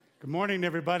Good morning,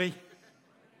 everybody.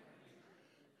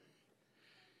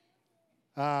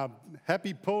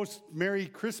 Happy Merry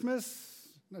Christmas.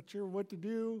 Not sure what to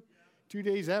do 2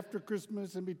 days after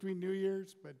Christmas and between New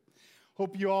Year's, but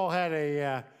hope you all had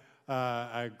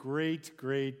a great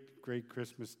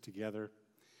Christmas together.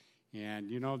 And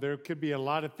you know, there could be a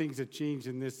lot of things that change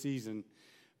in this season,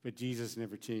 but Jesus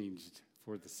never changed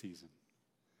for the season.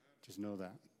 Just know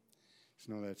that.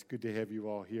 It's good to have you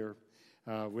all here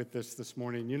with us this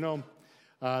morning. You know,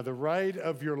 the ride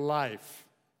of your life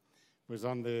was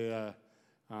on the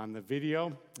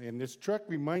video, and this truck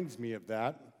reminds me of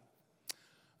that.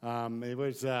 It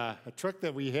was a truck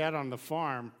that we had on the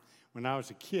farm when I was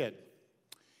a kid,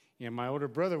 and my older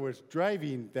brother was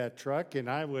driving that truck, and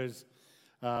I was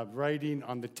riding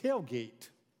on the tailgate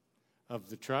of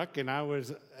the truck,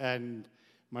 and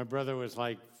my brother was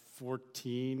like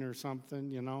 14 or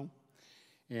something, you know,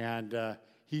 and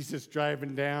he's just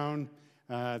driving down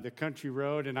the country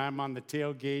road, and I'm on the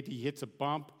tailgate. He hits a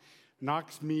bump,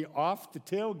 knocks me off the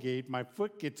tailgate. My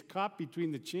foot gets caught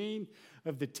between the chain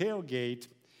of the tailgate,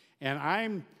 and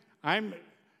I'm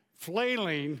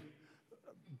flailing,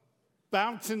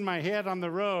 bouncing my head on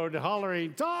the road,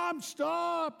 hollering, "Tom,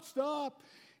 stop, stop!"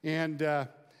 And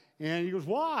he goes,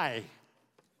 "Why?"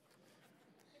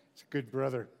 It's a good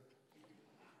brother.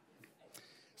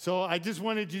 So I just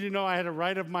wanted you to know I had a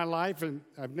ride of my life, and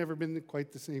I've never been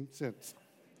quite the same since.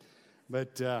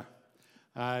 But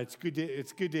it's good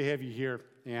to have you here.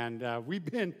 And we've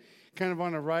been kind of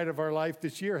on a ride of our life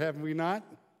this year, haven't we not?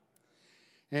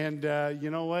 And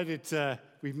you know what?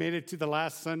 We've made it to the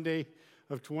last Sunday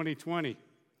of 2020,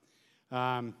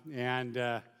 and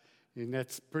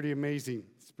that's pretty amazing.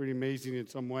 It's pretty amazing in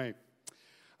some way.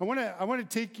 I want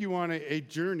to take you on a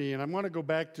journey, and I want to go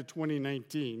back to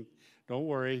 2019. Don't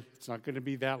worry, it's not going to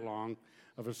be that long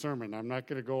of a sermon. I'm not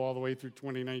going to go all the way through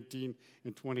 2019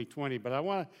 and 2020, but I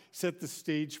want to set the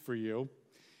stage for you.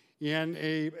 In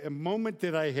a moment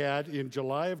that I had in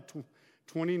July of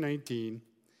 2019,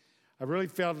 I really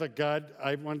felt that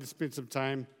I wanted to spend some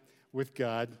time with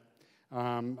God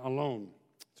alone.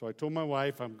 So I told my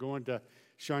wife I'm going to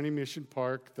Shawnee Mission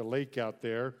Park, the lake out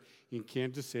there in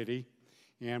Kansas City,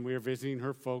 and we were visiting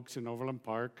her folks in Overland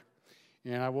Park.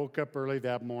 And I woke up early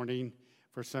that morning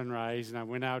for sunrise, and I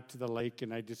went out to the lake,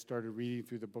 and I just started reading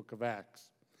through the book of Acts.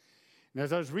 And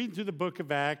as I was reading through the book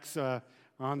of Acts,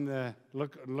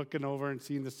 looking over and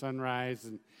seeing the sunrise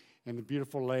and the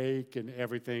beautiful lake and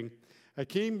everything, I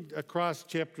came across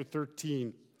chapter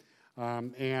 13.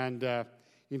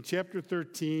 In chapter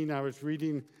 13, I was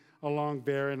reading along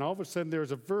there, and all of a sudden there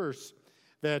was a verse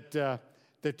that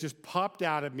just popped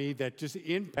out at me, that just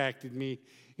impacted me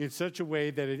in such a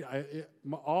way that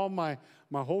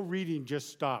my whole reading just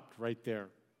stopped right there.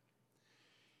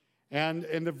 And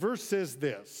the verse says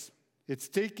this. It's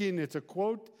a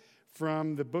quote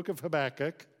from the book of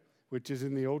Habakkuk, which is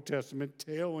in the Old Testament,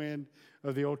 tail end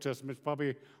of the Old Testament. It's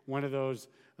probably one of those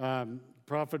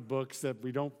prophet books that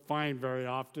we don't find very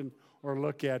often or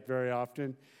look at very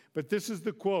often. But this is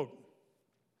the quote.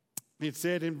 It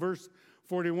said in verse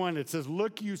 41, it says,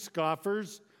 "Look, you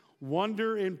scoffers,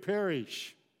 wonder and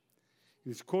perish."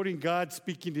 He's quoting God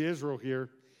speaking to Israel here.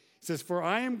 He says, "For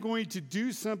I am going to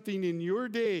do something in your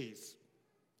days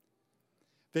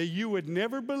that you would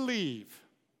never believe,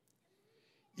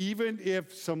 even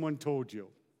if someone told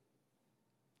you."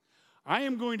 I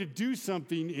am going to do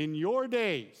something in your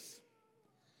days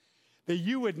that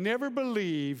you would never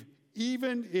believe,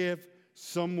 even if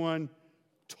someone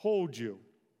told you.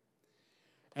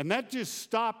 And that just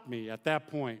stopped me at that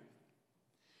point.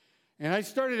 And I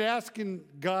started asking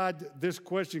God this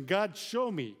question. God, show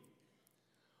me.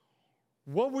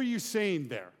 What were you saying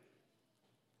there?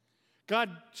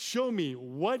 God, show me,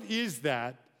 what is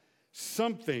that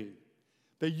something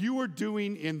that you were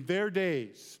doing in their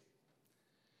days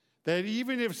that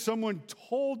even if someone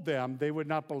told them, they would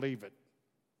not believe it?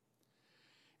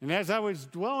 And as I was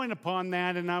dwelling upon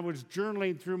that, and I was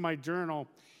journaling through my journal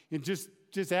and just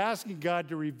asking God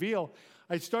to reveal,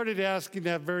 I started asking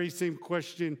that very same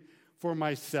question for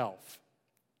myself.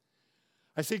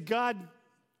 I said, God,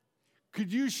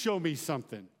 could you show me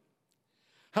something?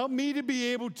 Help me to be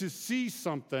able to see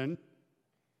something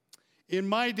in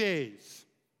my days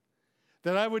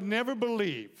that I would never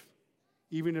believe,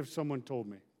 even if someone told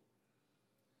me.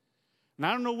 And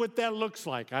I don't know what that looks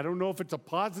like. I don't know if it's a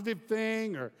positive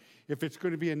thing or if it's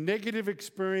going to be a negative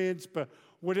experience, but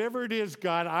whatever it is,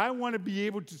 God, I want to be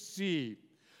able to see.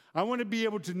 I want to be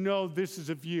able to know this is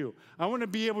of you. I want to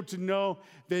be able to know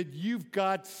that you've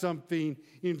got something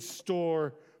in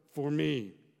store for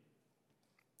me.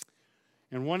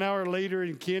 And 1 hour later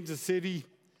in Kansas City,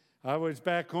 I was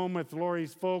back home with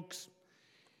Lori's folks,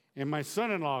 and my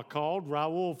son-in-law called,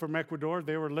 Raul from Ecuador.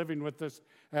 They were living with us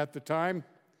at the time.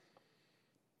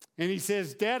 And he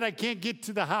says, Dad, I can't get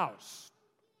to the house.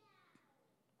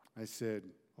 I said,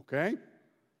 okay.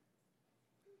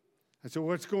 I said,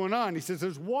 what's going on? He says,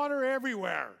 there's water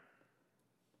everywhere.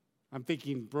 I'm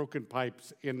thinking broken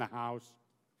pipes in the house,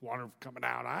 water coming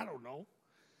out, I don't know.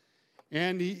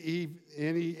 And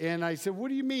I said, what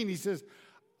do you mean? He says,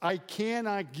 I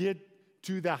cannot get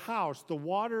to the house. The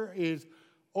water is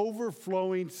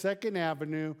overflowing 2nd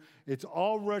Avenue. It's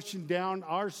all rushing down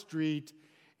our street.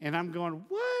 And I'm going,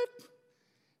 what?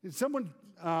 Did someone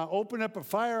open up a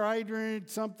fire hydrant,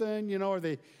 something, are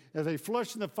they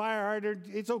flushing the fire hydrant?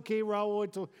 It's okay,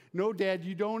 Raul. No, Dad,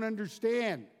 you don't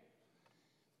understand.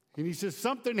 And he says,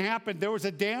 something happened. There was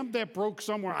a dam that broke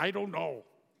somewhere. I don't know.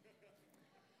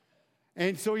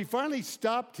 And so he finally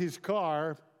stopped his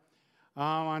car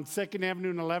on 2nd Avenue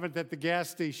and 11th at the gas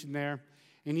station there.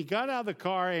 And he got out of the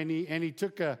car and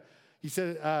he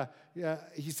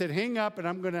said, hang up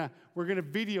and we're gonna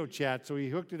video chat. So he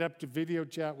hooked it up to video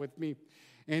chat with me.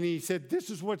 And he said, this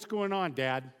is what's going on,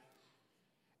 Dad.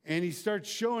 And he starts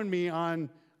showing me on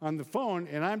the phone,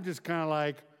 and I'm just kind of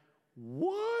like,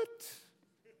 what?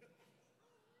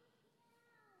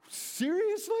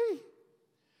 Seriously?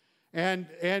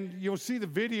 And you'll see the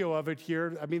video of it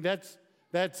here. I mean, that's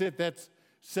it. That's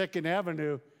 2nd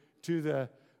Avenue to the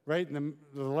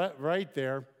right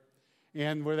there.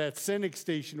 And where that Scenic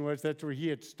station was, that's where he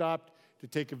had stopped to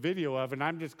take a video of. And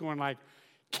I'm just going like,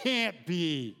 can't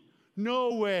be.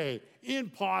 No way.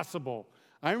 Impossible.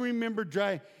 I remember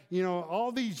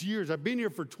all these years. I've been here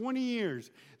for 20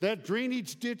 years. That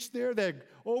drainage ditch there, that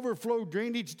overflow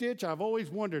drainage ditch, I've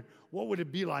always wondered, what would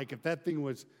it be like if that thing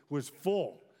was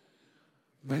full?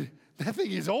 But that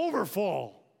thing is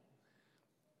overfull.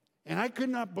 And I could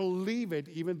not believe it,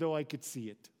 even though I could see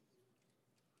it.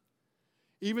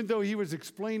 Even though he was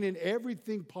explaining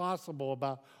everything possible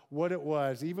about what it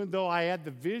was, even though I had the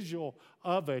visual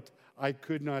of it, I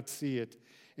could not see it.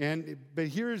 But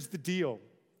here's the deal.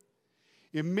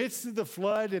 In midst of the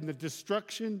flood and the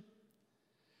destruction,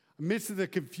 amidst of the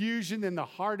confusion and the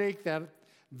heartache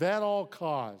that all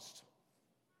caused,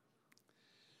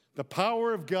 the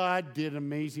power of God did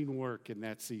amazing work in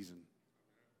that season.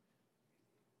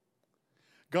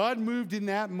 God moved in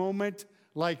that moment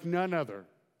like none other.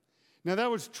 Now,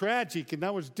 that was tragic, and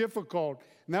that was difficult,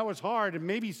 and that was hard, and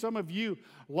maybe some of you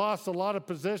lost a lot of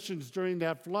possessions during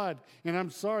that flood, and I'm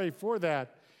sorry for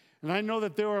that. And I know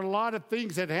that there were a lot of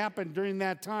things that happened during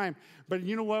that time, but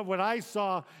you know what? What I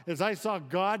saw is I saw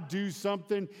God do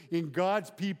something in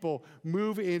God's people,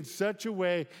 move in such a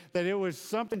way that it was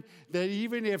something that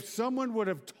even if someone would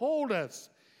have told us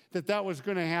that was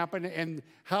going to happen and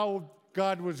how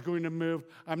God was going to move,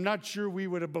 I'm not sure we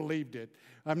would have believed it.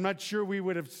 I'm not sure we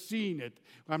would have seen it.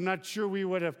 I'm not sure we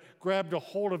would have grabbed a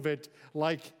hold of it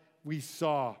like we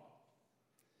saw.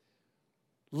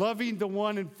 Loving the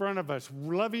one in front of us,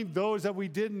 loving those that we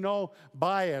didn't know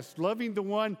by us, loving the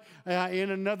one in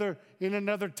another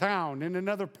town, in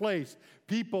another place.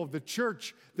 People, the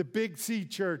church, the Big C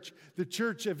church, the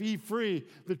church of E-Free,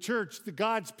 the church, the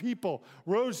God's people,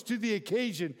 rose to the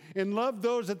occasion and loved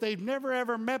those that they've never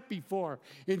ever met before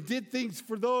and did things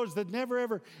for those that never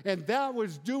ever, and that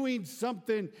was doing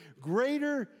something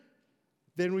greater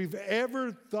than we've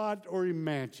ever thought or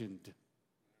imagined.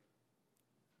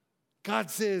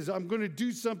 God says, I'm going to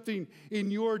do something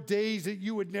in your days that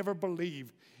you would never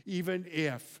believe, even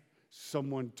if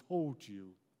someone told you.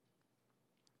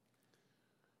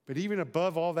 But even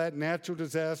above all that natural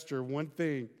disaster, one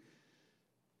thing,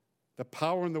 the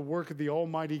power and the work of the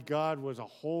Almighty God was a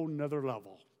whole nother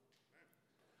level.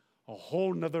 A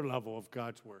whole nother level of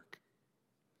God's work.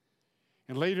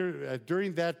 And later,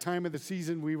 during that time of the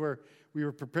season, we were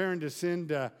preparing to send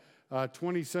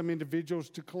 20-some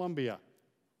individuals to Colombia.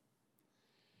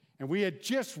 And we had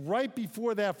just, right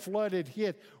before that flood had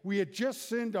hit, we had just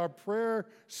sent our prayer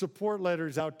support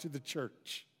letters out to the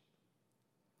church.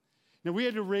 Now, we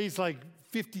had to raise like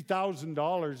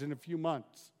 $50,000 in a few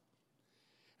months.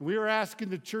 And we were asking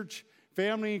the church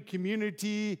family and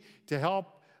community to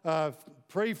help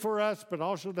pray for us, but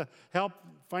also to help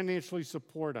financially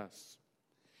support us.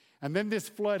 And then this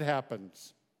flood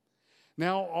happens.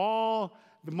 Now, all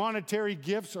the monetary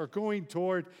gifts are going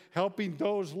toward helping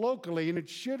those locally, and it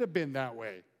should have been that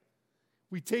way.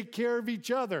 We take care of each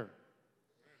other.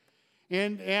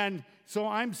 And so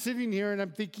I'm sitting here and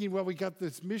I'm thinking, well, we got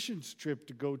this missions trip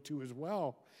to go to as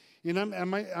well. And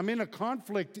I'm in a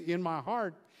conflict in my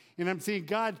heart, And I'm saying,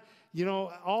 God,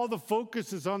 all the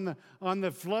focus is on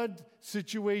the flood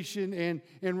situation,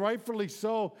 and rightfully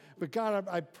so. But God,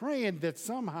 I'm praying that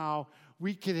somehow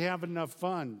we could have enough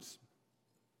funds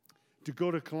to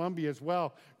go to Colombia as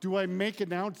well. Do I make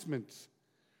announcements?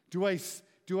 Do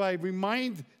I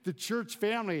remind the church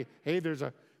family, hey, there's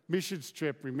a missions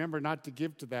trip. Remember not to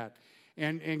give to that.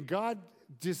 And God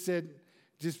just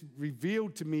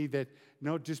revealed to me that,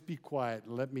 no, just be quiet.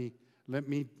 Let me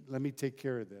take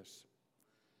care of this.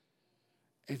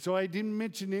 And so I didn't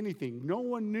mention anything. No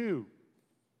one knew.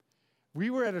 We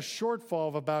were at a shortfall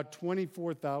of about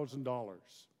 $24,000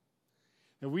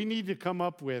 that we need to come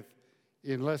up with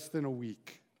in less than a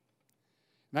week.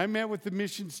 And I met with the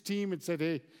missions team and said,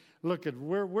 hey, look,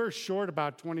 we're short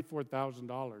about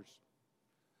 $24,000.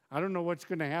 I don't know what's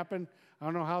going to happen. I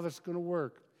don't know how this is going to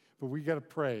work, but we got to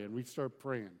pray. And we start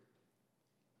praying.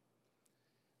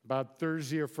 About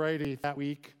Thursday or Friday that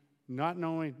week, not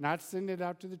sending it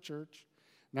out to the church,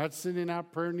 not sending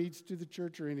out prayer needs to the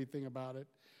church or anything about it,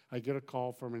 I get a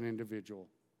call from an individual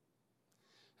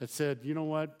that said, you know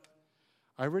what?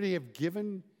 I already have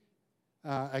given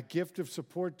a gift of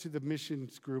support to the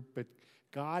missions group, but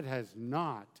God has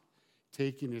not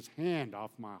taken his hand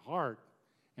off my heart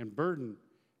and burden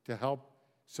to help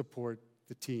support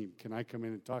the team. Can I come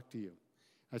in and talk to you?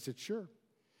 I said, sure.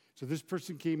 So this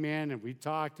person came in, and we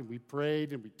talked, and we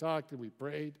prayed, and we talked, and we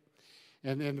prayed.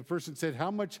 And the person said,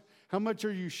 how much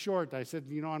are you short? I said,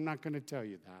 I'm not going to tell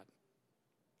you that.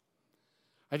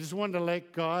 I just wanted to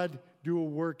let God do a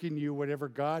work in you. Whatever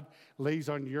God lays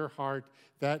on your heart,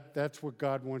 that's what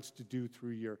God wants to do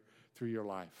through your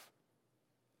life.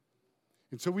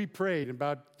 And so we prayed.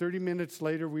 About 30 minutes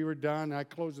later, we were done. I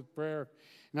closed with prayer,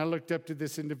 and I looked up to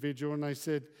this individual, and I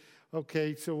said,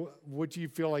 okay, so what do you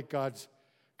feel like God's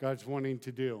wanting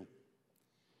to do?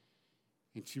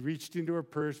 And she reached into her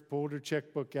purse, pulled her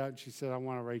checkbook out, and she said, I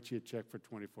want to write you a check for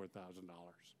 $24,000.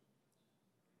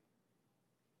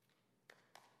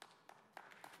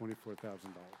 $24,000.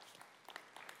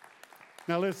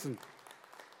 Now listen,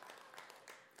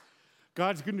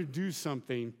 God's going to do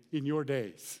something in your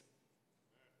days.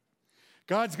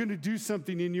 God's going to do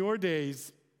something in your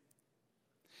days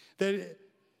that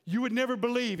you would never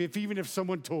believe even if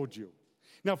someone told you.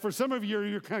 Now, for some of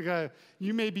you,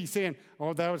 you may be saying,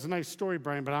 oh, that was a nice story,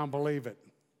 Brian, but I don't believe it.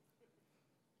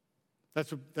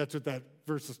 That's what that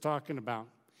verse is talking about.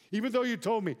 Even though you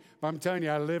told me, but I'm telling you,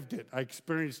 I lived it. I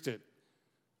experienced it.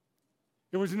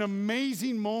 It was an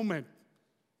amazing moment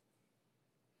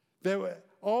that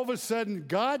all of a sudden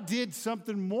God did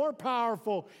something more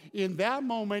powerful in that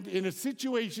moment in a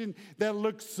situation that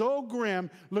looked so grim,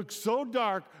 looked so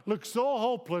dark, looked so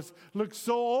hopeless, looked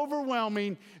so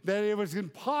overwhelming that it was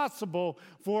impossible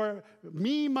for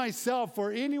me, myself,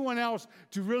 or anyone else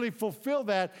to really fulfill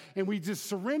that. And we just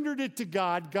surrendered it to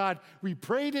God. We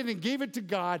prayed it and gave it to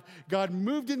God. God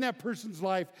moved in that person's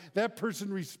life. That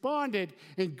person responded,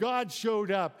 and God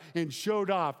showed up and showed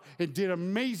off and did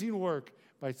amazing work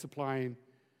by supplying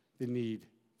the need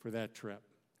for that trip.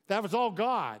 That was all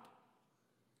God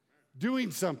doing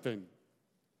something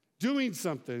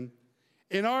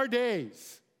in our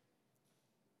days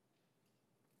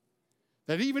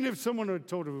that even if someone had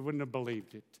told us, we wouldn't have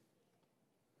believed it.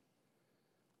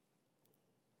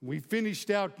 We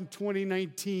finished out in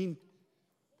 2019,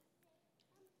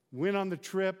 went on the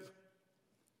trip,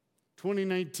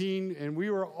 2019, and we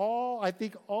were all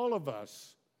of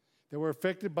us that were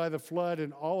affected by the flood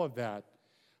and all of that.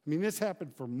 I mean, this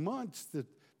happened for months that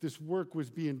this work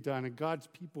was being done, and God's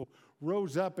people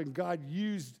rose up, and God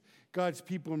used God's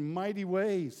people in mighty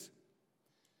ways,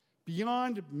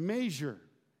 beyond measure.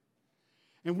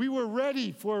 And we were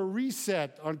ready for a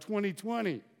reset on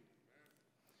 2020.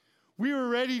 We were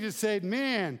ready to say,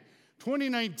 man,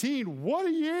 2019, what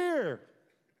a year.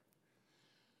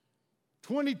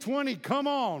 2020, come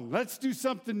on, let's do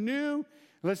something new,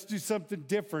 let's do something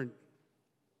different.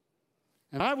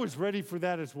 And I was ready for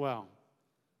that as well.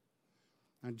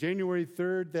 On January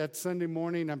 3rd, that Sunday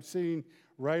morning, I'm sitting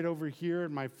right over here,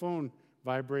 and my phone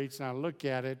vibrates, and I look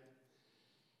at it,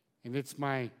 and it's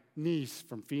my niece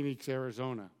from Phoenix,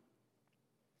 Arizona.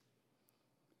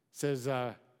 Says,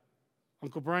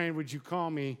 Uncle Brian, would you call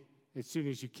me as soon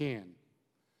as you can?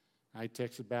 I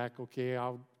texted back, okay,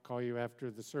 I'll call you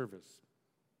after the service.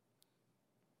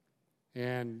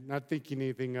 And not thinking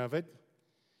anything of it,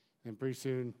 and pretty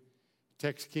soon,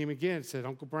 text came again and said,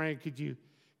 Uncle Brian, could you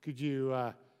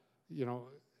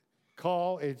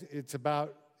call? It's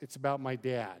about my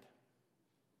dad.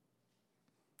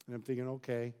 And I'm thinking,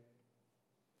 okay.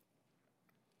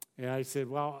 And I said,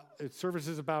 well, the service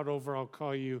is about over. I'll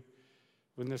call you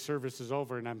when the service is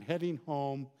over. And I'm heading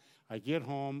home. I get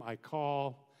home, I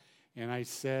call, and I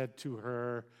said to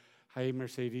her, "Hey,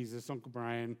 Mercedes, this is Uncle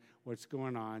Brian. What's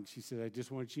going on?" She said, "I just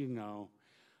want you to know,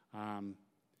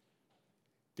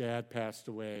 Dad passed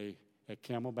away at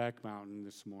Camelback Mountain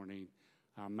this morning,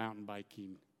 mountain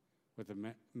biking with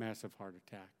a massive heart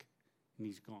attack, and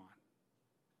he's gone."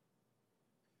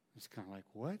 It's kind of like,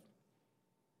 what?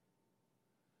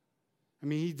 I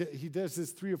mean, he does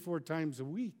this 3 or 4 times a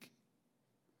week.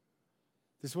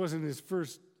 This wasn't his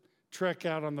first trek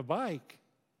out on the bike.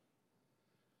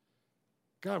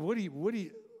 God, what?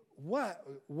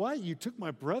 You took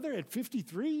my brother at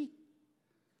 53?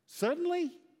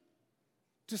 Suddenly?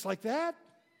 Just like that?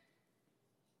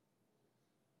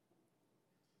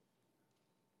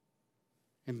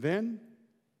 And then,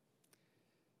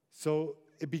 so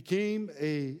it became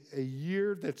a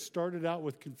year that started out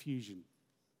with confusion.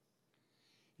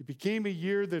 It became a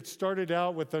year that started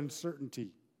out with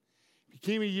uncertainty. It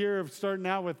became a year of starting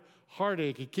out with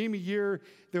heartache. It came a year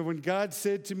that when God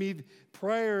said to me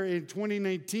prior in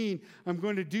 2019, "I'm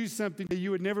going to do something that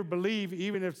you would never believe,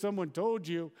 even if someone told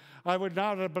you," I would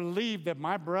not have believed that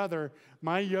my brother,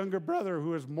 my younger brother,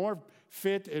 who is more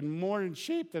fit and more in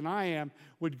shape than I am,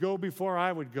 would go before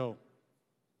I would go.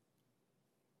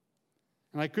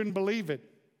 And I couldn't believe it.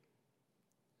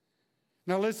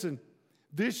 Now listen,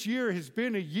 this year has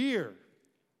been a year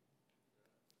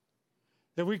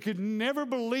that we could never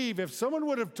believe. If someone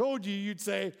would have told you, you'd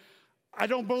say, "I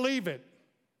don't believe it."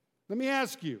 Let me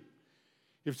ask you,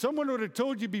 if someone would have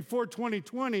told you before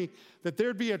 2020 that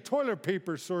there'd be a toilet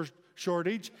paper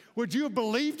shortage, would you have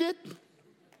believed it?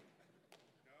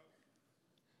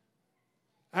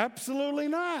 Absolutely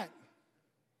not.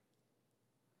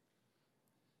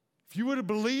 If you would have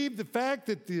believed the fact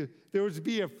that there was to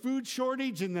be a food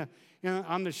shortage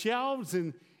on the shelves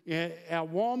at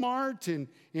Walmart and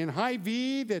in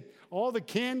Hy-Vee, that all the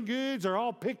canned goods are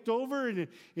all picked over and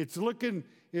it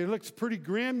looks pretty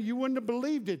grim, you wouldn't have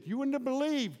believed it. You wouldn't have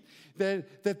believed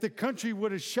that the country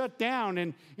would have shut down,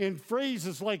 and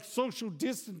phrases like social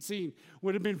distancing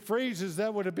would have been phrases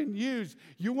that would have been used.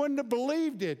 You wouldn't have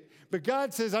believed it. But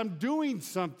God says, "I'm doing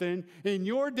something in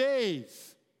your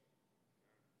days."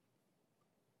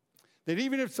 That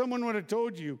even if someone would have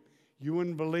told you, you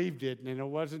wouldn't have believed it. And it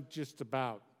wasn't just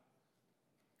about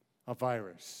a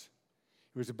virus.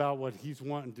 It was about what he's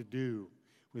wanting to do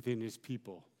within his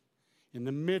people. In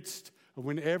the midst of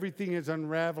when everything is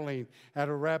unraveling at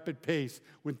a rapid pace,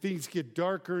 when things get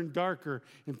darker and darker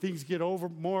and things get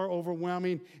more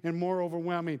overwhelming and more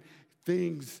overwhelming,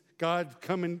 God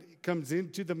comes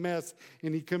into the mess,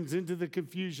 and he comes into the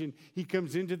confusion. He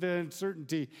comes into the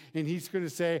uncertainty, and he's going to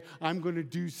say, "I'm going to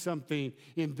do something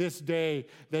in this day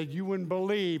that you wouldn't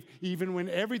believe, even when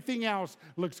everything else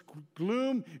looks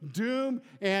gloom, doom,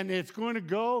 and it's going to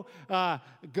go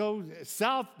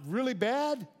south really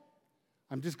bad.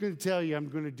 I'm just going to tell you, I'm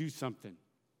going to do something.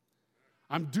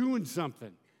 I'm doing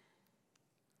something."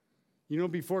 You know,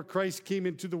 before Christ came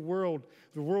into the world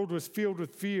was filled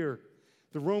with fear.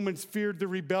 The Romans feared the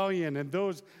rebellion, and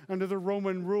those under the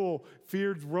Roman rule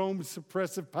feared Rome's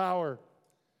suppressive power.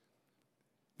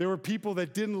 There were people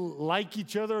that didn't like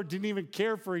each other or didn't even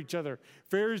care for each other.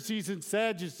 Pharisees and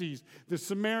Sadducees, the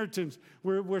Samaritans,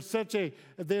 there was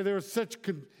such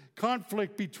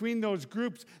conflict between those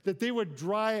groups that they would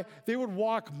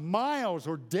walk miles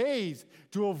or days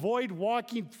to avoid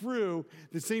walking through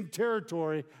the same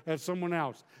territory as someone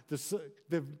else.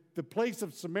 The place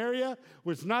of Samaria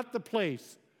was not the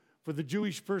place for the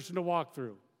Jewish person to walk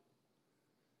through,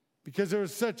 because there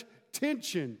was such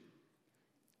tension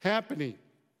happening.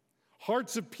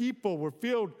 Hearts of people were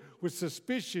filled with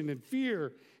suspicion and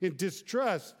fear and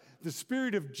distrust. The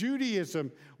spirit of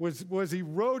Judaism was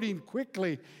eroding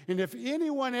quickly. And if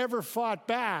anyone ever fought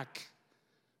back,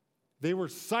 they were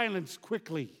silenced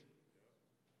quickly.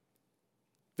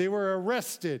 They were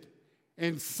arrested,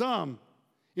 and some,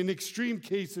 in extreme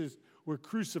cases, were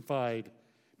crucified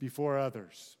before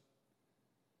others.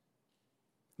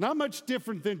 Not much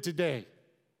different than today.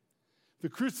 The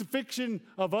crucifixion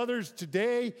of others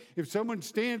today, if someone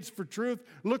stands for truth,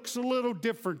 looks a little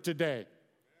different today.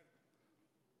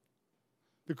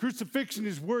 The crucifixion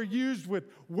is used with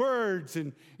words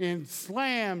and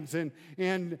slams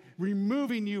and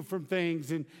removing you from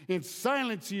things and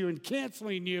silencing you and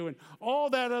canceling you and all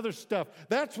that other stuff.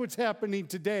 That's what's happening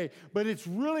today. But it's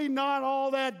really not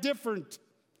all that different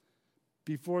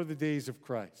before the days of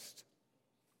Christ.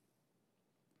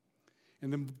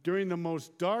 And during the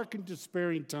most dark and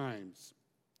despairing times,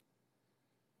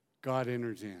 God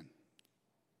enters in.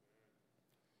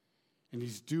 And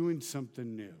he's doing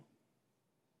something new.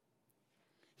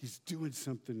 He's doing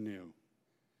something new.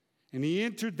 And he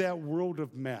entered that world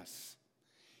of mess.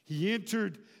 He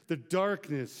entered the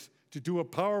darkness to do a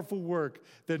powerful work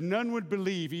that none would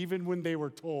believe, even when they were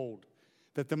told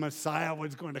that the Messiah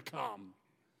was going to come.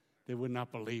 They would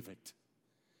not believe it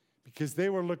because they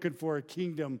were looking for a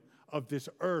kingdom of this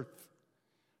earth,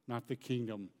 not the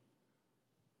kingdom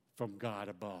from God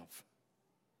above.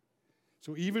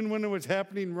 So even when it was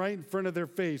happening right in front of their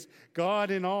face,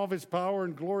 God in all of his power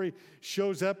and glory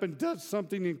shows up and does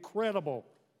something incredible.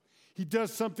 He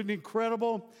does something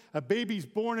incredible. A baby's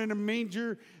born in a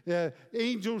manger.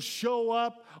 Angels show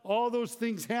up. All those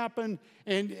things happen.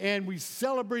 And we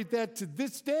celebrate that to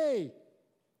this day.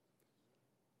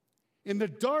 In the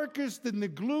darkest and the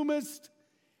gloomest,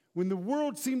 when the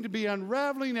world seemed to be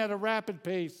unraveling at a rapid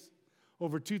pace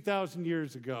over 2,000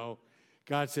 years ago,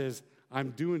 God says,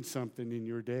 I'm doing something in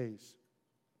your days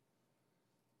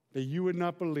that you would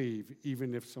not believe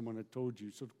even if someone had told you.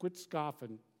 So quit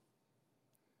scoffing.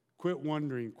 Quit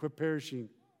wondering. Quit perishing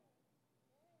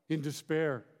in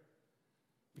despair.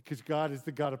 Because God is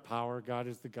the God of power. God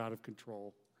is the God of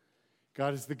control.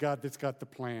 God is the God that's got the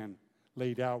plan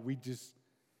laid out. We just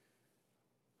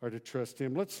are to trust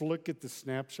him. Let's look at the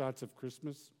snapshots of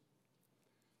Christmas.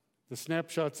 The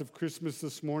snapshots of Christmas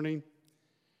this morning.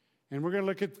 And we're going to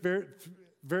look at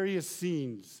various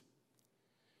scenes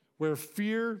where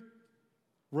fear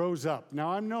rose up. Now,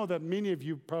 I know that many of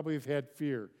you probably have had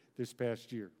fear this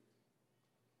past year.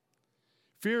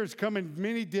 Fear has come in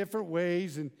many different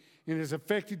ways and has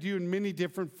affected you in many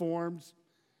different forms.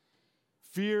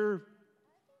 Fear,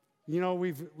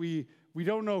 we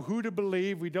don't know who to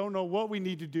believe. We don't know what we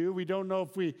need to do. We don't know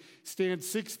if we stand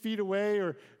 6 feet away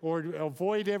or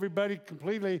avoid everybody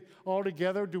completely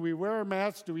altogether. Do we wear a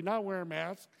mask? Do we not wear a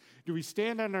mask? Do we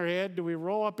stand on our head? Do we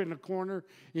roll up in a corner?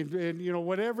 And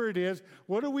whatever it is,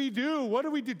 what do we do? What do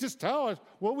we do? Just tell us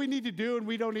what we need to do, and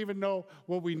we don't even know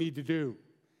what we need to do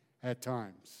at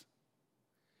times.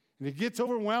 And it gets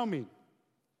overwhelming.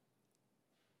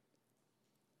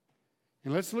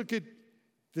 And let's look at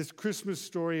this Christmas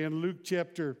story in Luke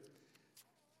chapter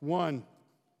 1.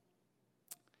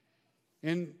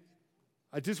 And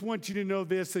I just want you to know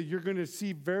this, that you're going to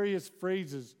see various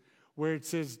phrases where it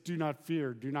says, do not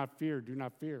fear, do not fear, do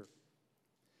not fear.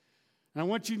 And I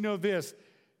want you to know this,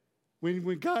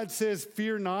 when God says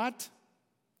fear not,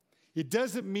 it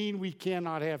doesn't mean we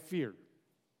cannot have fear.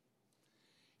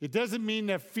 It doesn't mean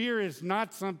that fear is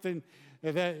not something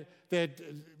that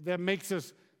makes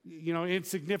us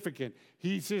insignificant.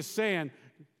 He's just saying,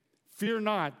 fear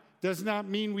not does not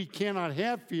mean we cannot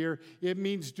have fear. It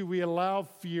means, do we allow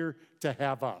fear to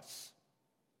have us?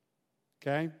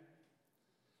 Okay?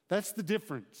 That's the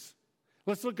difference.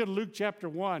 Let's look at Luke chapter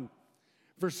 1,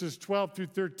 verses 12 through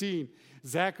 13.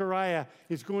 Zechariah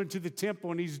is going to the temple,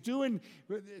 and he's doing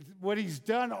what he's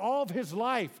done all of his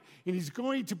life, and he's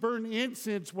going to burn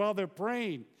incense while they're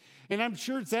praying. And I'm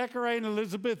sure Zechariah and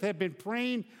Elizabeth had been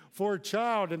praying for a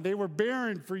child, and they were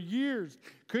barren for years.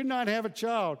 Could not have a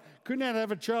child. Could not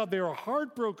have a child. They were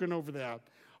heartbroken over that.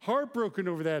 Heartbroken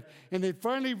over that. And they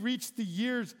finally reached the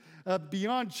years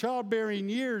beyond childbearing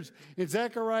years. And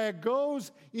Zechariah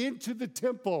goes into the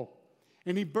temple,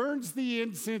 and he burns the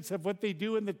incense of what they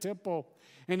do in the temple.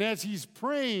 And as he's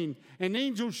praying, an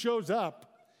angel shows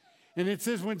up. And it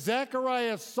says, when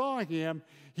Zechariah saw him,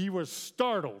 he was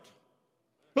startled.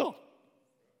 Oh.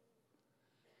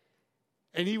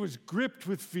 And he was gripped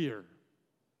with fear.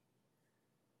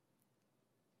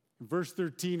 In verse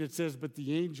 13, it says, but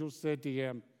the angel said to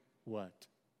him, what?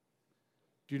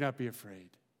 Do not be afraid.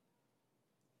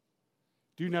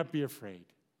 Do not be afraid.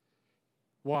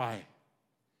 Why?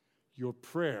 Your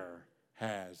prayer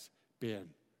has been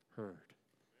heard.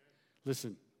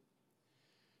 Listen,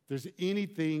 if there's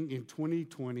anything in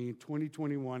 2020,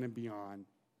 2021, and beyond,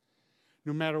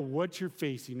 no matter what you're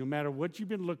facing, no matter what you've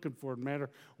been looking for, no matter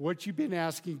what you've been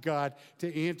asking God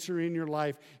to answer in your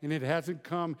life, and it hasn't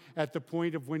come at the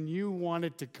point of when you want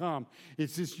it to come,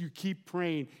 it's just you keep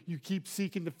praying, you keep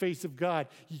seeking the face of God,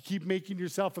 you keep making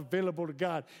yourself available to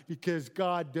God, because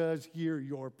God does hear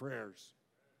your prayers.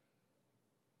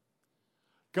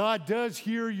 God does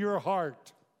hear your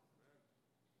heart.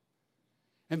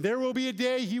 And there will be a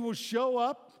day he will show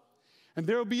up. And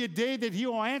there will be a day that he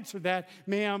will answer that.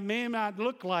 May not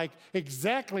look like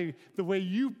exactly the way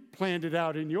you planned it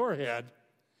out in your head.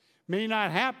 May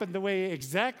not happen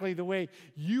exactly the way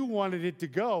you wanted it to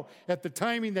go at the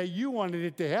timing that you wanted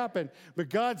it to happen. But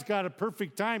God's got a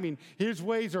perfect timing. His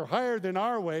ways are higher than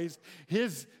our ways.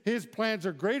 His plans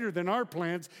are greater than our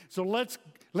plans. So let's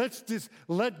just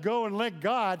let go and let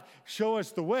God show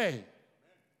us the way.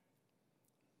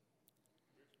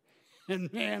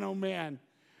 And man, oh man,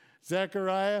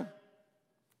 Zechariah,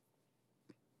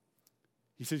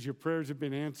 He says, your prayers have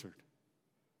been answered.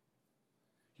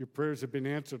 Your prayers have been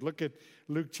answered. Look at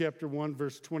Luke chapter 1,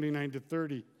 verse 29 to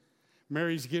 30.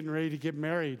 Mary's getting ready to get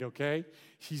married, okay?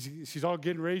 She's all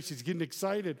getting ready. She's getting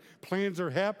excited. Plans are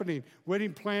happening.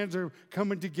 Wedding plans are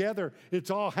coming together.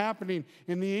 It's all happening.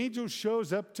 And the angel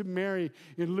shows up to Mary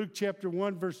in Luke chapter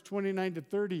 1, verse 29 to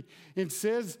 30, and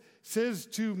says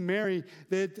to Mary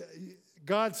that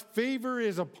God's favor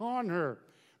is upon her.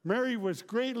 Mary was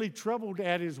greatly troubled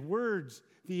at his words,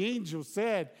 the angel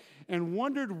said, and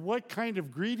wondered what kind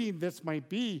of greeting this might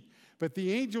be. But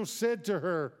the angel said to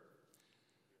her,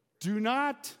 do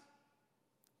not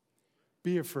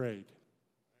be afraid.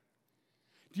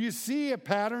 Do you see a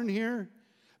pattern here?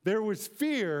 There was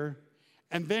fear,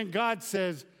 and then God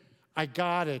says, I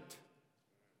got it.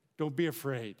 Don't be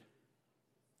afraid.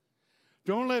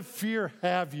 Don't let fear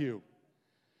have you.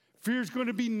 Fear is going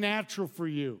to be natural for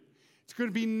you. It's going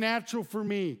to be natural for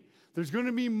me. There's going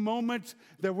to be moments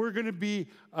that we're going to be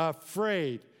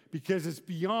afraid because it's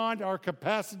beyond our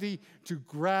capacity to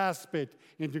grasp it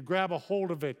and to grab a hold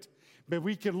of it. But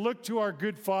we can look to our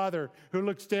good Father who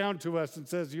looks down to us and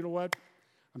says, you know what?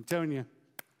 I'm telling you,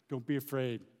 don't be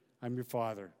afraid. I'm your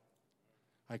Father.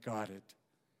 I got it.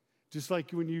 Just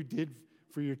like when you did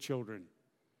for your children.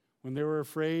 When they were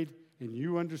afraid and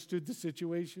you understood the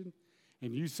situation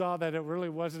and you saw that it really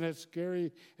wasn't as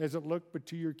scary as it looked, but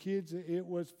to your kids, it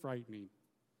was frightening.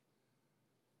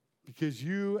 Because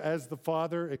you, as the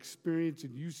Father, experienced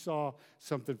and you saw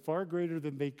something far greater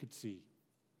than they could see.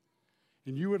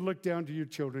 And you would look down to your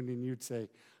children and you'd say,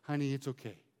 honey, it's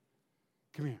okay.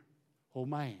 Come here. Hold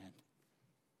my hand.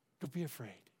 Don't be afraid.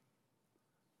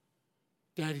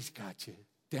 Daddy's got you.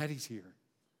 Daddy's here.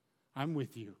 I'm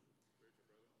with you.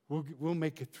 We'll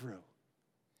make it through.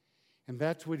 And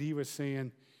that's what he was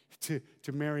saying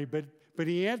to Mary. But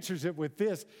he answers it with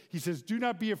this. He says, do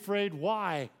not be afraid.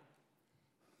 Why?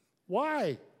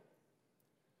 Why?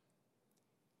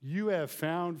 You have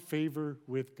found favor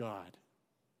with God.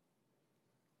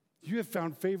 You have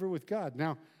found favor with God.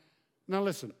 Now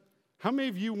listen. How many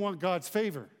of you want God's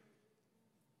favor?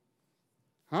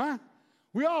 Huh?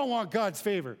 We all want God's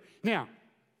favor. Now,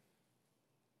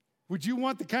 would you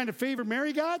want the kind of favor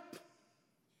Mary got?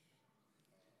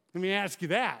 Let me ask you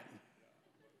that.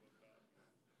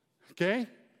 Okay?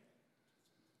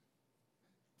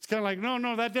 It's kind of like,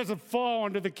 no, that doesn't fall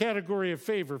under the category of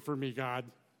favor for me, God.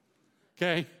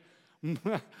 Okay?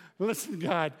 Listen,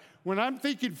 God, when I'm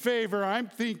thinking favor, I'm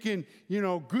thinking,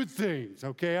 good things,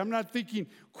 okay? I'm not thinking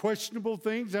questionable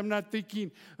things. I'm not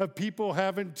thinking of people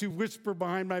having to whisper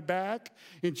behind my back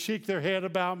and shake their head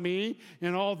about me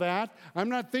and all that. I'm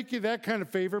not thinking that kind of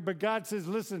favor, but God says,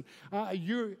 listen,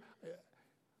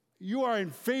 you are in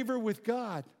favor with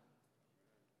God.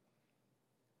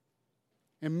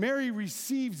 And Mary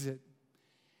receives it.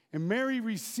 And Mary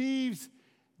receives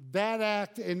that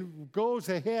act and goes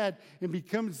ahead and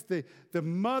becomes the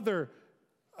mother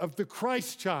of the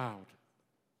Christ child.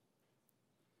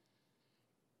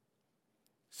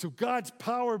 So God's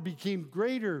power became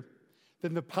greater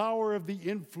than the power of the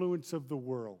influence of the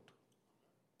world.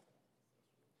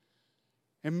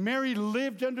 And Mary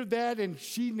lived under that, and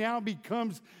she now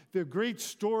becomes the great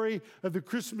story of the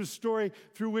Christmas story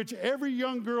through which every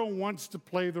young girl wants to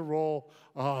play the role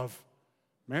of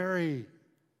Mary.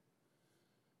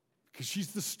 Because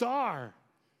she's the star.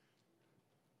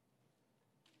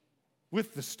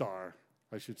 With the star,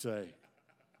 I should say.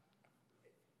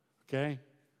 Okay?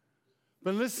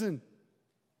 But listen,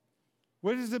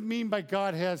 what does it mean by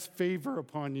God has favor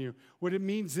upon you? What it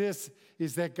means is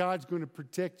that God's going to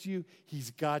protect you. He's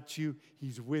got you.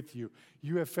 He's with you.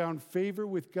 You have found favor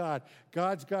with God.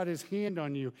 God's got his hand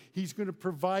on you. He's going to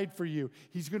provide for you.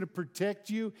 He's going to protect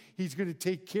you. He's going to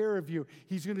take care of you.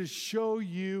 He's going to show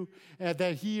you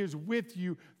that he is with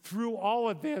you through all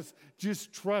of this.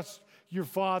 Just trust your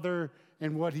Father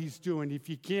and what he's doing. If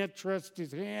you can't trust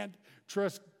his hand,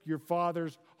 trust your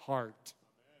Father's heart.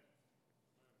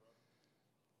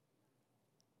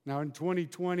 Now, in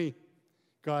 2020,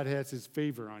 God has his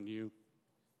favor on you.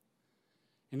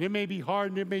 And it may be hard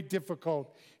and it may be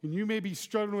difficult. And you may be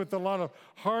struggling with a lot of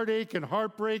heartache and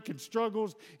heartbreak and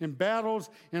struggles and battles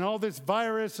and all this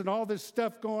virus and all this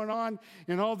stuff going on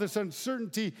and all this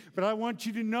uncertainty. But I want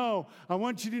you to know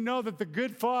that the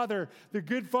good Father,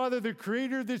 the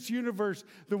creator of this universe,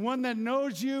 the one that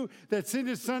knows you, that sent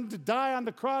his son to die on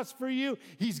the cross for you,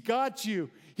 he's got you.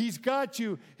 He's got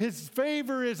you. His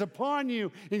favor is upon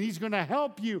you, and he's going to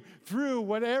help you through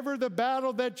whatever the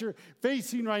battle that you're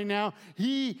facing right now.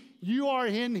 You are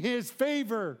in his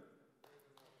favor.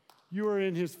 You are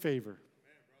in his favor.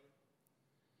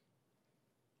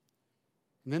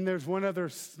 And then there's one other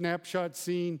snapshot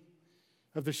scene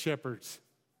of the shepherds.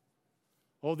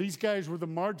 Oh, these guys were the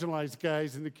marginalized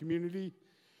guys in the community.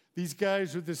 These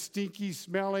guys were the stinky,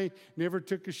 smelly, never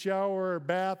took a shower or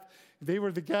bath. They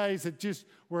were the guys that just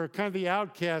were kind of the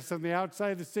outcasts on the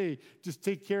outside of the city. Just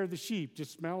take care of the sheep.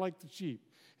 Just smell like the sheep.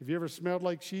 Have you ever smelled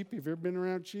like sheep? Have you ever been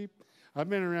around sheep? I've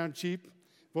been around sheep.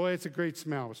 Boy, it's a great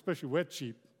smell, especially wet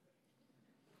sheep.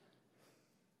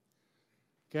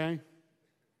 Okay?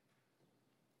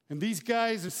 And these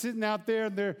guys are sitting out there,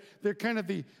 and they're kind of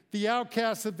the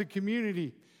outcasts of the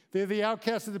community. They're the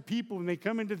outcasts of the people. When they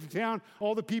come into the town,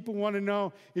 all the people want to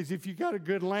know is if you got a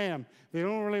good lamb. They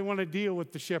don't really want to deal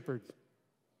with the shepherd.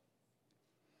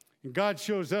 And God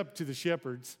shows up to the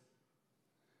shepherds.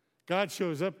 God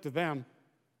shows up to them.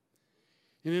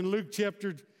 And in Luke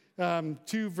chapter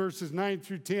 2, verses 9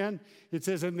 through 10, it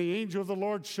says, "And the angel of the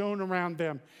Lord shone around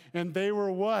them, and they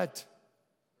were" what?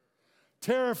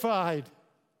 Terrified.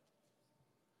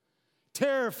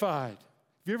 Terrified.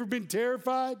 Have you ever been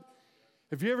terrified?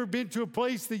 Have you ever been to a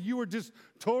place that you were just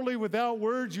totally without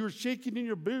words? You were shaking in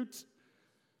your boots?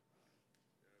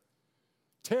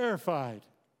 Terrified.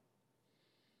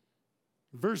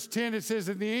 Verse 10, it says,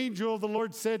 "And the angel of the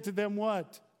Lord said to them"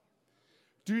 what?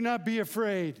 "Do not be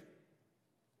afraid.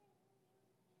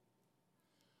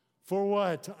 For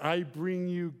what? I bring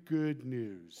you good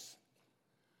news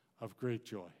of great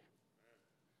joy."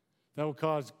 That will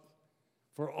cause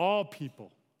for all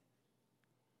people.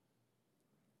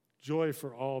 Joy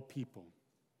for all people.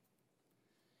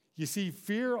 You see,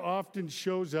 fear often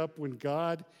shows up when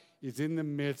God is in the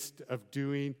midst of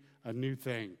doing a new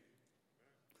thing.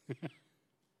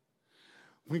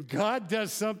 When God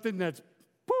does something that's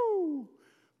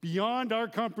beyond our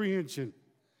comprehension,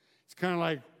 it's kind of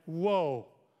like, whoa,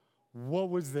 what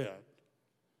was that?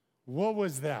 What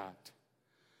was that?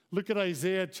 Look at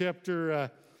Isaiah chapter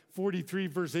 43,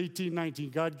 verse 18, 19.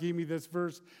 God gave me this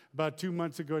verse about 2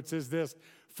 months ago. It says this: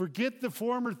 "Forget the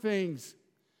former things.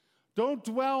 Don't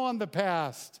dwell on the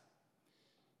past.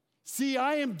 See,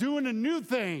 I am doing a new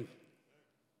thing.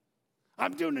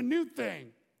 I'm doing a new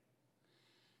thing.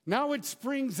 Now it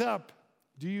springs up.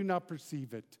 Do you not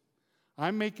perceive it?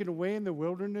 I'm making a way in the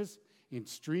wilderness and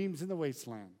streams in the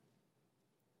wasteland."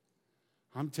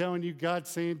 I'm telling you, God's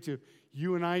saying to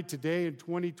you and I today in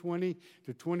 2020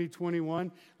 to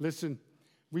 2021, listen,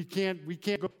 we can't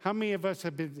go. How many of us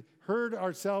have heard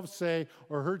ourselves say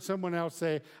or heard someone else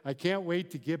say, "I can't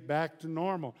wait to get back to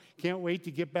normal. Can't wait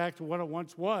to get back to what it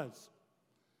once was"?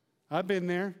 I've been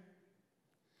there.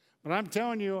 But I'm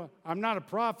telling you, I'm not a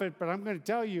prophet, but I'm going to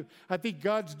tell you, I think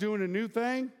God's doing a new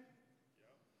thing.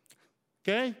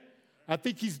 Okay? I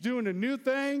think He's doing a new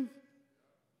thing.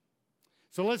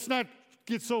 So let's not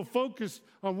get so focused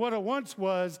on what it once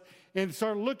was and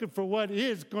start looking for what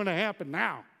is going to happen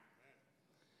now.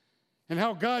 And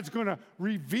how God's going to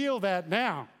reveal that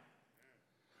now.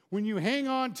 When you hang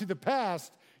on to the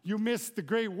past, you miss the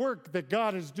great work that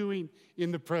God is doing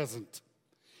in the present.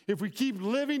 If we keep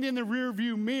living in the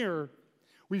rearview mirror,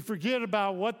 we forget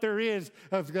about what there is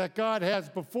that God has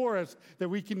before us that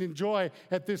we can enjoy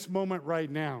at this moment right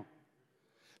now.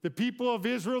 The people of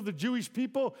Israel, the Jewish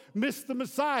people, missed the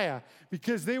Messiah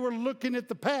because they were looking at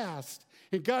the past.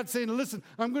 And God's saying, listen,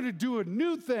 I'm going to do a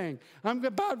new thing. I'm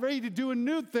about ready to do a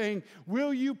new thing.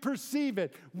 Will you perceive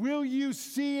it? Will you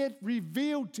see it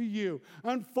revealed to you,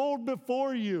 unfold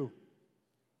before you?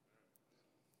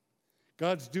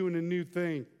 God's doing a new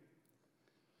thing.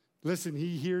 Listen,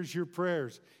 He hears your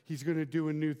prayers. He's going to do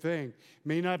a new thing.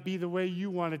 May not be the way you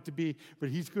want it to be, but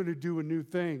He's going to do a new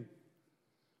thing.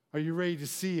 Are you ready to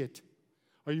see it?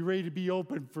 Are you ready to be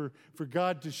open for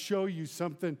God to show you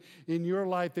something in your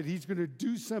life, that He's going to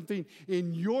do something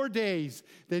in your days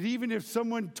that even if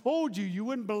someone told you, you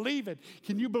wouldn't believe it?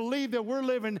 Can you believe that we're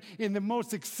living in the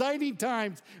most exciting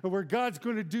times where God's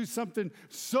going to do something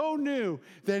so new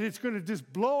that it's going to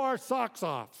just blow our socks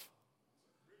off?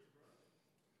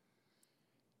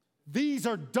 These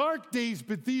are dark days,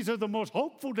 but these are the most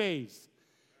hopeful days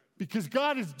because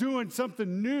God is doing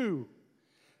something new.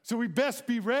 So we best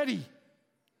be ready.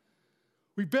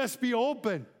 We best be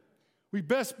open. We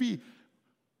best be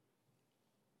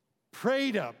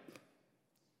prayed up.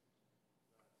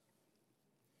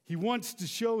 He wants to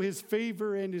show His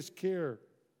favor and His care.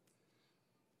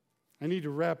 I need to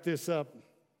wrap this up.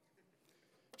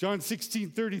 John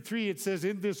 16:33, it says,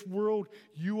 "In this world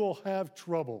you will have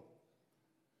trouble,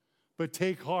 but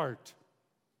take heart.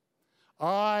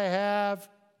 I have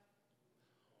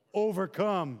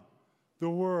overcome the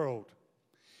world."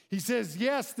 He says,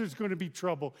 yes, there's going to be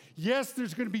trouble. Yes,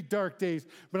 there's going to be dark days.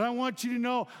 But I want you to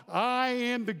know, I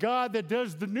am the God that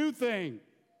does the new thing.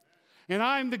 And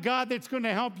I'm the God that's going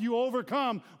to help you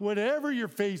overcome whatever you're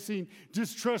facing.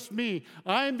 Just trust me.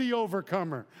 I'm the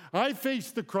overcomer. I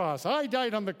faced the cross. I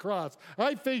died on the cross.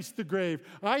 I faced the grave.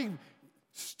 I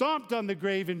stomped on the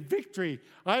grave in victory.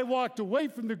 I walked away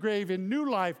from the grave in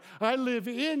new life. I live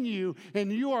in you,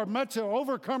 and you are much an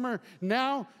overcomer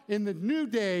now in the new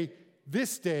day.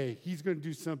 This day, he's going to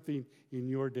do something in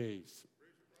your days.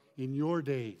 In your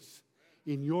days.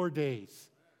 In your days.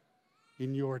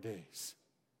 In your days.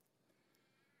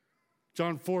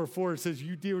 John 4:4 says,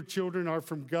 you, dear children, are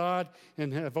from God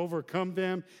and have overcome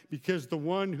them because the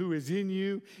one who is in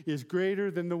you is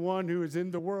greater than the one who is in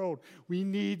the world. We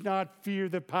need not fear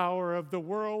the power of the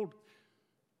world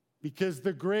because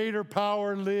the greater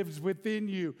power lives within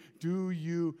you. Do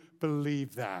you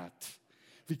believe that?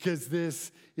 Because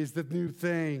this is the new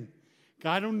thing.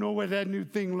 I don't know what that new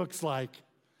thing looks like,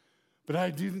 but I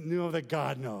do know that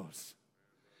God knows.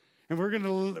 And we're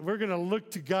gonna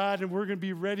look to God, and we're gonna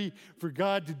be ready for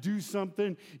God to do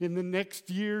something in the next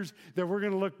years that we're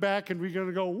gonna look back and we're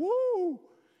gonna go, woo,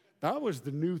 that was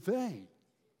the new thing.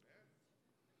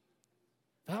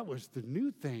 That was the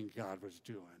new thing God was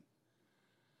doing.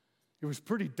 It was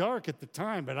pretty dark at the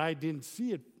time, but I didn't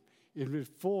see it in its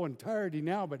full entirety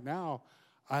now, but now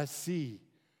I see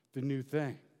the new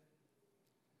thing.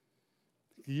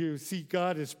 You see,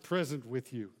 God is present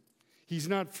with you. He's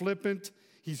not flippant.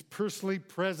 He's personally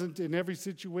present in every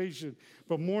situation.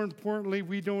 But more importantly,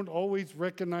 we don't always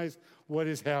recognize what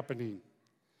is happening.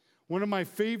 One of my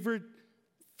favorite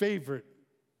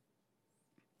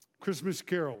Christmas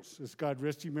carols is God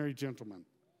Rest Ye Merry Gentlemen,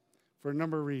 for a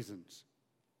number of reasons.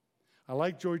 I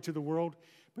like Joy to the World,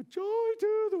 but Joy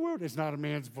to the World is not a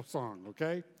man's song,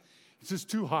 okay? It's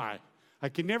just too high. I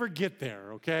can never get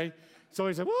there, okay? So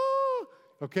he's like, whoa,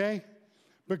 okay?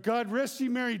 But God Rest Ye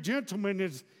Merry Gentlemen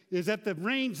is at the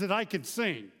range that I can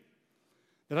sing,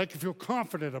 that I can feel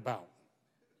confident about.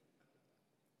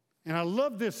 And I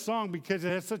love this song because it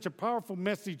has such a powerful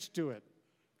message to it.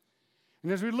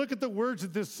 And as we look at the words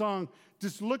of this song,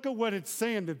 just look at what it's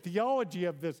saying. The theology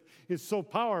of this is so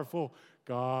powerful.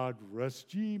 God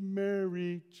rest ye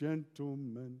merry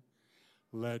gentlemen,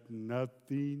 let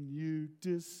nothing you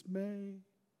dismay.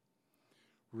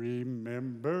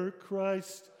 Remember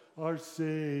Christ our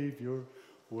Savior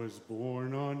was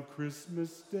born on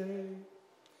Christmas Day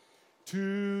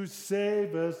to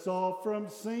save us all from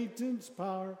Satan's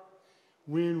power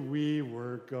when we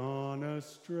were gone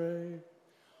astray.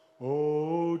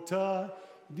 Oh,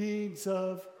 tidings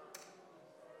of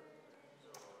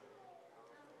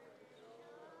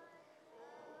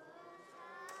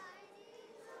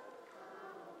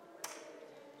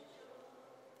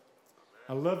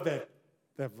I love that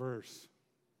verse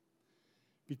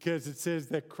because it says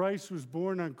that Christ was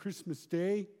born on Christmas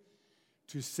Day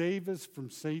to save us from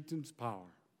Satan's power.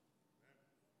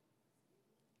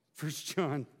 1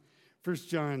 John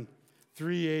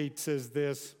 3:8 says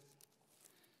this.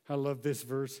 I love this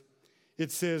verse.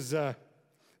 It says, the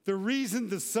reason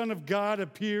the Son of God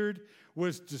appeared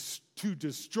was to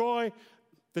destroy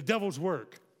the devil's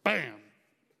work. Bam!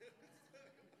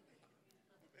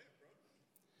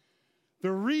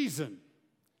 The reason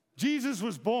Jesus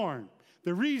was born,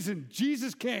 the reason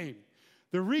Jesus came,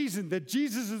 the reason that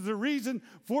Jesus is the reason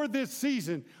for this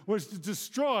season was to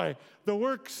destroy the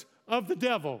works of the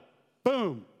devil.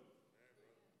 Boom.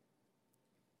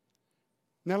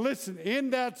 Now listen, in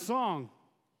that song,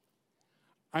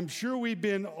 I'm sure we've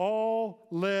been all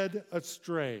led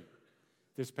astray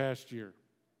this past year.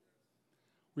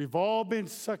 We've all been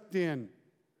sucked in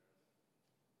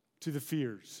to the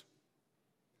fears.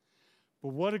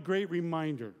 But what a great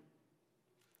reminder.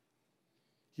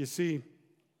 You see,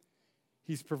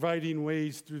 he's providing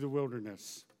ways through the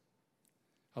wilderness.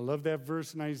 I love that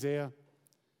verse in Isaiah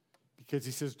because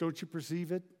he says, don't you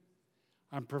perceive it?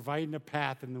 I'm providing a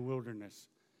path in the wilderness.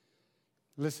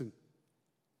 Listen,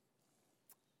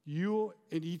 you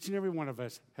and each and every one of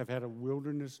us have had a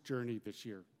wilderness journey this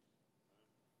year.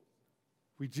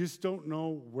 We just don't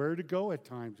know where to go at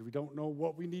times. We don't know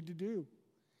what we need to do.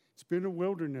 It's been a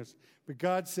wilderness. But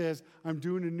God says, I'm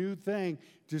doing a new thing.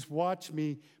 Just watch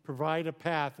me provide a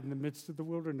path in the midst of the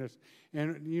wilderness.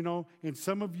 And, you know, and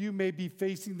some of you may be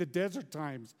facing the desert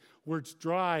times where it's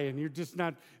dry and you're just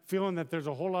not feeling that there's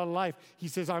a whole lot of life. He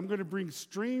says, I'm going to bring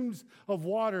streams of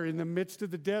water in the midst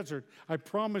of the desert. I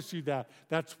promise you that.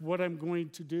 That's what I'm going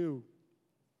to do.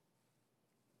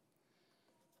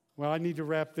 Well, I need to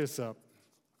wrap this up.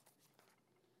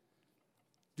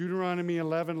 Deuteronomy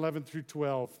 11 through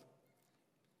 12.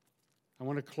 I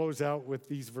want to close out with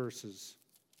these verses.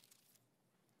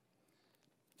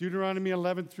 Deuteronomy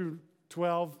 11 through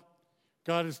 12.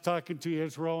 God is talking to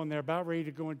Israel, and they're about ready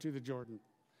to go into the Jordan,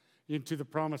 into the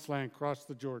promised land, cross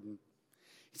the Jordan.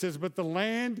 He says, but the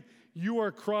land you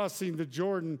are crossing the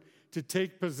Jordan to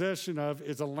take possession of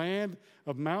is a land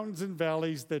of mountains and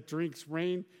valleys that drinks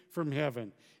rain from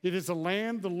heaven. It is a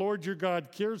land the Lord your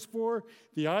God cares for.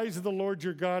 The eyes of the Lord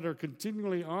your God are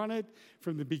continually on it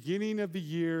from the beginning of the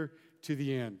year to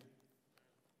the end.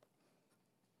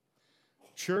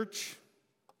 Church,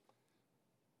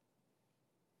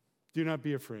 do not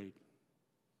be afraid.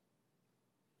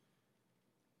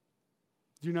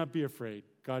 Do not be afraid.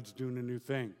 God's doing a new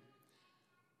thing.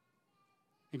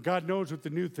 And God knows what the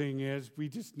new thing is. We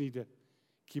just need to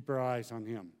keep our eyes on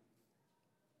him.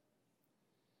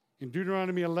 In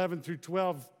Deuteronomy 11 through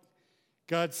 12,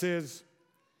 God says,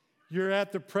 you're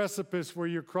at the precipice where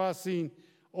you're crossing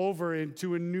over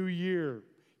into a new year.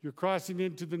 You're crossing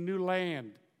into the new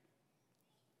land.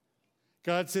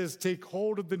 God says, take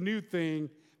hold of the new thing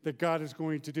that God is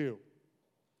going to do.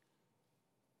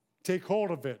 Take hold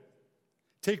of it.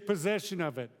 Take possession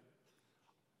of it.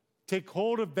 Take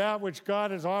hold of that which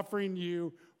God is offering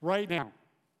you right now.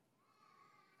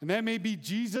 And that may be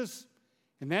Jesus,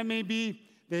 and that may be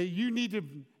that you need to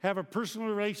have a personal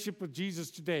relationship with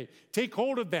Jesus today. Take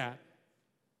hold of that.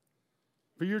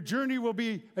 But your journey will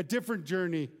be a different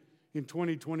journey in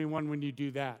 2021 when you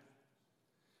do that.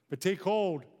 But take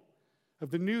hold of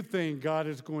the new thing God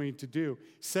is going to do.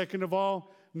 Second of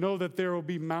all, know that there will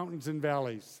be mountains and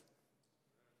valleys.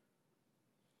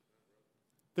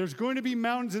 There's going to be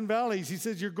mountains and valleys. He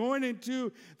says you're going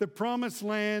into the promised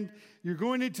land. You're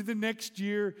going into the next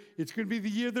year. It's going to be the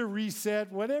year of the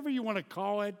reset, whatever you want to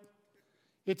call it.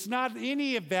 It's not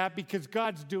any of that because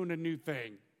God's doing a new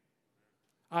thing.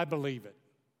 I believe it.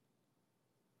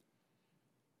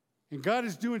 And God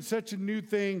is doing such a new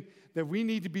thing that we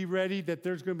need to be ready that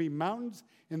there's going to be mountains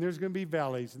and there's going to be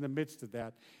valleys in the midst of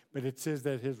that. But it says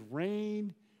that his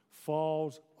rain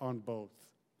falls on both.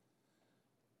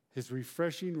 His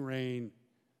refreshing rain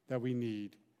that we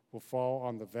need will fall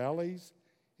on the valleys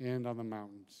and on the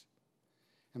mountains.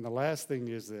 And the last thing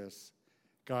is this: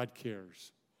 God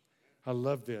cares. I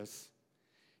love this.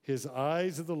 His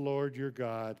eyes of the Lord your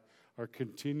God are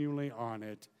continually on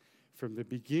it from the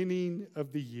beginning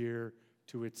of the year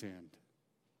to its end.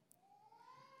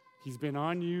 He's been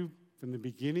on you from the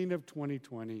beginning of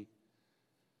 2020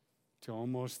 to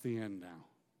almost the end now.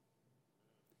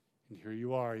 And here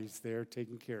you are. He's there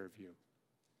taking care of you.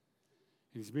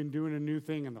 And he's been doing a new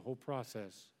thing in the whole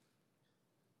process.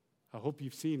 I hope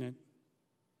you've seen it.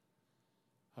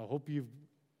 I hope you've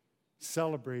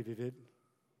celebrated it,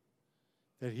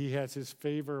 that he has his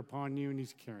favor upon you and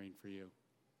he's caring for you.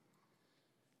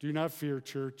 Do not fear,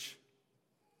 church,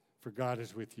 for God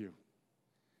is with you.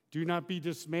 Do not be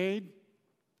dismayed,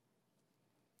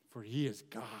 for he is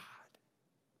God.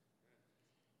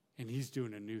 And he's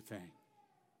doing a new thing.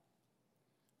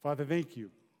 Father, thank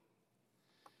you.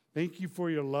 Thank you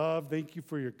for your love. Thank you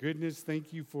for your goodness.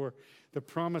 Thank you for the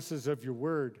promises of your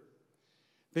word.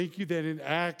 Thank you that in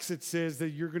Acts it says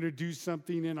that you're going to do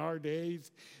something in our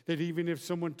days that even if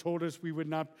someone told us, we would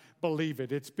not believe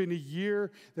it. It's been a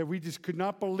year that we just could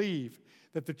not believe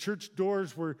that the church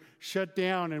doors were shut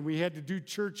down and we had to do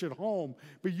church at home.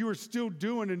 But you are still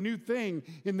doing a new thing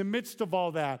in the midst of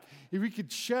all that. If we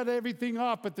could shut everything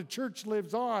off, but the church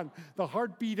lives on. The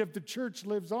heartbeat of the church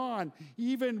lives on.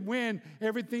 Even when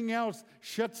everything else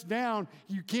shuts down,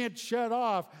 you can't shut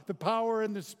off the power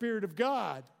and the Spirit of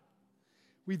God.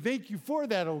 We thank you for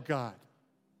that, oh God.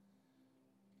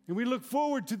 And we look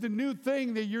forward to the new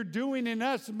thing that you're doing in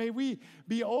us. And may we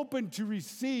be open to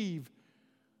receive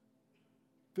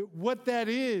what that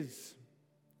is.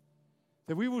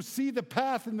 That we will see the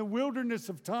path in the wilderness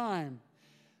of time.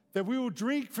 That we will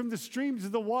drink from the streams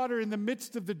of the water in the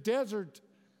midst of the desert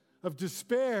of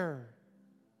despair.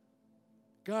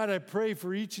 God, I pray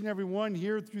for each and every one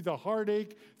here through the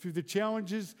heartache, through the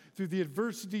challenges, through the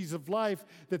adversities of life,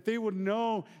 that they would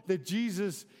know that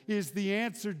Jesus is the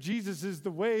answer. Jesus is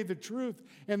the way, the truth,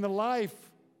 and the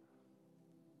life.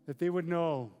 That they would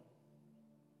know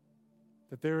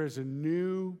that there is a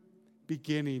new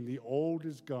beginning. The old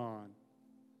is gone,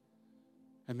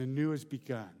 and the new has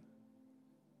begun.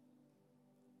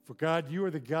 For God, you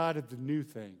are the God of the new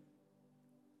thing.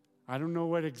 I don't know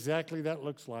what exactly that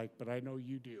looks like, but I know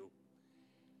you do.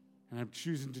 And I'm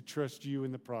choosing to trust you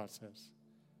in the process.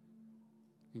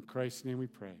 In Christ's name we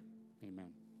pray.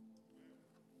 Amen.